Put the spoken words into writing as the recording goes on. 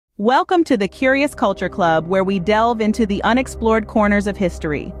Welcome to the Curious Culture Club, where we delve into the unexplored corners of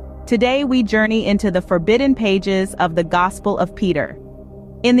history. Today we journey into the forbidden pages of the Gospel of Peter.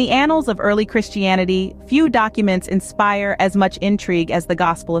 In the annals of early Christianity, few documents inspire as much intrigue as the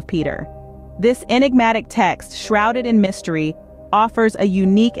Gospel of Peter. This enigmatic text, shrouded in mystery, offers a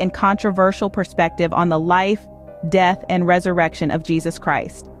unique and controversial perspective on the life, death, and resurrection of Jesus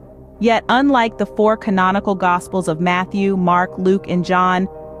Christ. Yet, unlike the four canonical Gospels of Matthew, Mark, Luke, and John,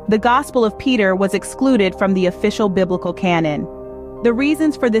 the Gospel of Peter was excluded from the official biblical canon. The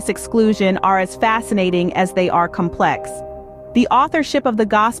reasons for this exclusion are as fascinating as they are complex. The authorship of the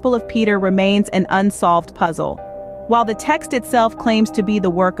Gospel of Peter remains an unsolved puzzle. While the text itself claims to be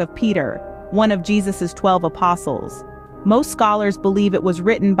the work of Peter, one of Jesus' 12 apostles, most scholars believe it was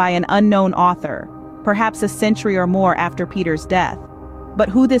written by an unknown author, perhaps a century or more after Peter's death. But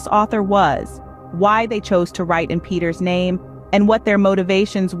who this author was, why they chose to write in Peter's name, and what their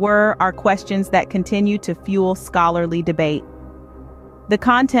motivations were are questions that continue to fuel scholarly debate. The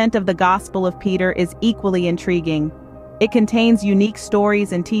content of the Gospel of Peter is equally intriguing. It contains unique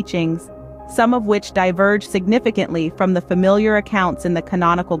stories and teachings, some of which diverge significantly from the familiar accounts in the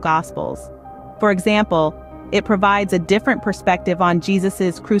canonical Gospels. For example, it provides a different perspective on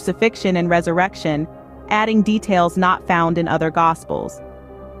Jesus' crucifixion and resurrection, adding details not found in other Gospels.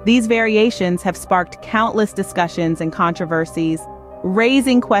 These variations have sparked countless discussions and controversies,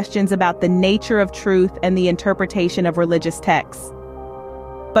 raising questions about the nature of truth and the interpretation of religious texts.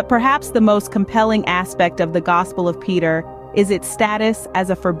 But perhaps the most compelling aspect of the Gospel of Peter is its status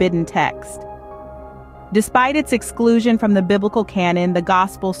as a forbidden text. Despite its exclusion from the biblical canon, the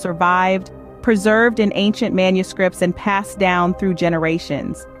Gospel survived, preserved in ancient manuscripts and passed down through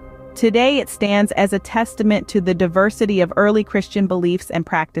generations. Today it stands as a testament to the diversity of early Christian beliefs and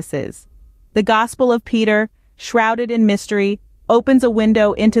practices. The Gospel of Peter, shrouded in mystery, opens a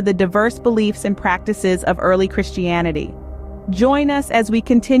window into the diverse beliefs and practices of early Christianity. Join us as we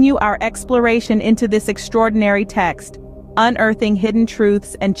continue our exploration into this extraordinary text, unearthing hidden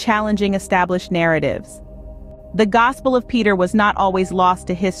truths and challenging established narratives. The Gospel of Peter was not always lost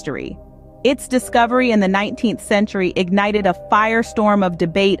to history. Its discovery in the 19th century ignited a firestorm of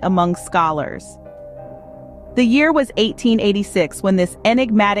debate among scholars. The year was 1886 when this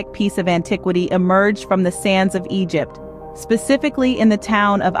enigmatic piece of antiquity emerged from the sands of Egypt, specifically in the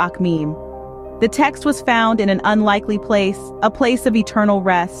town of Akhmim. The text was found in an unlikely place, a place of eternal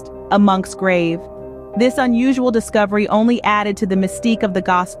rest, a monk's grave. This unusual discovery only added to the mystique of the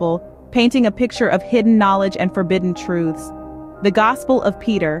Gospel, painting a picture of hidden knowledge and forbidden truths. The Gospel of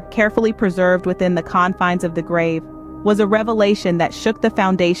Peter, carefully preserved within the confines of the grave, was a revelation that shook the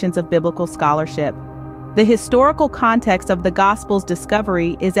foundations of biblical scholarship. The historical context of the Gospel's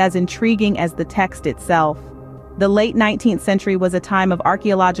discovery is as intriguing as the text itself. The late 19th century was a time of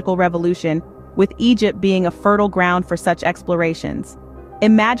archaeological revolution, with Egypt being a fertile ground for such explorations.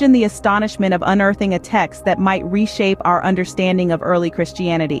 Imagine the astonishment of unearthing a text that might reshape our understanding of early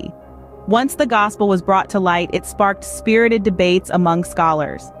Christianity. Once the Gospel was brought to light, it sparked spirited debates among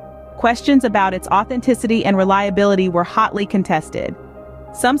scholars. Questions about its authenticity and reliability were hotly contested.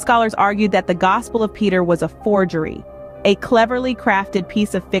 Some scholars argued that the Gospel of Peter was a forgery, a cleverly crafted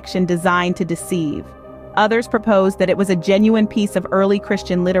piece of fiction designed to deceive. Others proposed that it was a genuine piece of early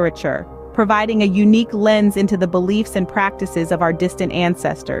Christian literature, providing a unique lens into the beliefs and practices of our distant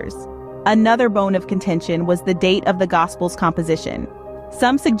ancestors. Another bone of contention was the date of the Gospel's composition.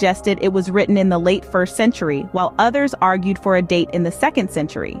 Some suggested it was written in the late 1st century, while others argued for a date in the 2nd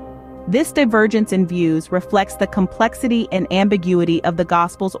century. This divergence in views reflects the complexity and ambiguity of the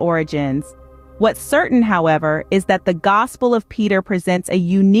Gospel's origins. What's certain, however, is that the Gospel of Peter presents a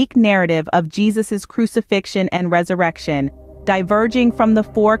unique narrative of Jesus' crucifixion and resurrection, diverging from the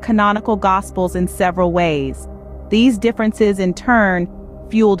four canonical Gospels in several ways. These differences, in turn,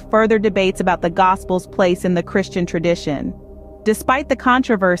 fueled further debates about the Gospel's place in the Christian tradition. Despite the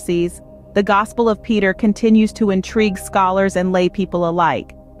controversies, the Gospel of Peter continues to intrigue scholars and lay people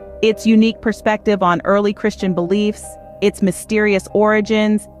alike. Its unique perspective on early Christian beliefs, its mysterious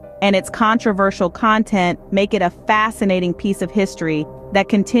origins, and its controversial content make it a fascinating piece of history that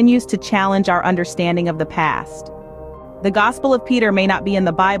continues to challenge our understanding of the past. The Gospel of Peter may not be in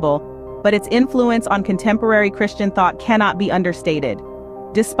the Bible, but its influence on contemporary Christian thought cannot be understated.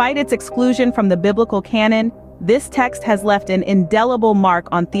 Despite its exclusion from the biblical canon, this text has left an indelible mark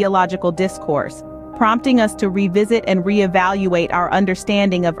on theological discourse, prompting us to revisit and reevaluate our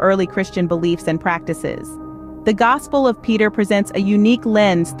understanding of early Christian beliefs and practices. The Gospel of Peter presents a unique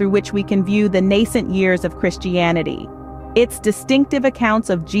lens through which we can view the nascent years of Christianity. Its distinctive accounts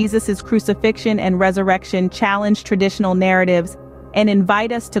of Jesus' crucifixion and resurrection challenge traditional narratives, and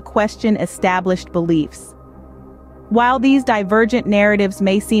invite us to question established beliefs. While these divergent narratives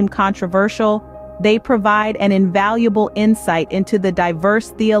may seem controversial, they provide an invaluable insight into the diverse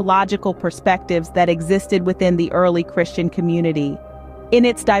theological perspectives that existed within the early Christian community. In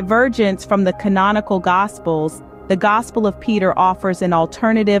its divergence from the canonical Gospels, the Gospel of Peter offers an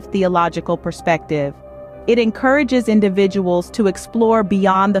alternative theological perspective. It encourages individuals to explore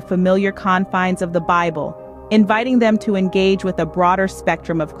beyond the familiar confines of the Bible, inviting them to engage with a broader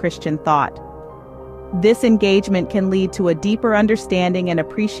spectrum of Christian thought. This engagement can lead to a deeper understanding and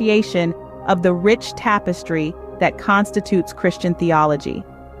appreciation of the rich tapestry that constitutes Christian theology.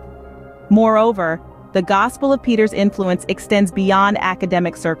 Moreover, the Gospel of Peter's influence extends beyond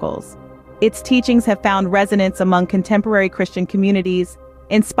academic circles. Its teachings have found resonance among contemporary Christian communities,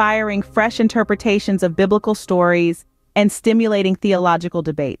 inspiring fresh interpretations of biblical stories and stimulating theological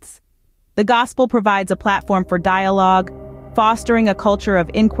debates. The Gospel provides a platform for dialogue, fostering a culture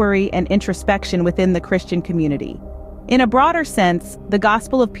of inquiry and introspection within the Christian community. In a broader sense, the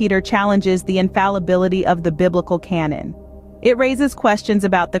Gospel of Peter challenges the infallibility of the biblical canon. It raises questions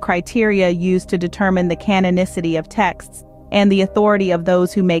about the criteria used to determine the canonicity of texts and the authority of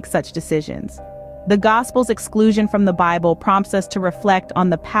those who make such decisions. The Gospel's exclusion from the Bible prompts us to reflect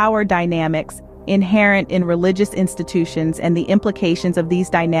on the power dynamics inherent in religious institutions and the implications of these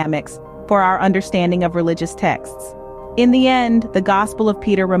dynamics for our understanding of religious texts. In the end, the Gospel of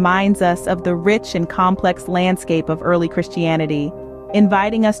Peter reminds us of the rich and complex landscape of early Christianity,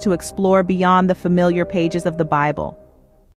 inviting us to explore beyond the familiar pages of the Bible.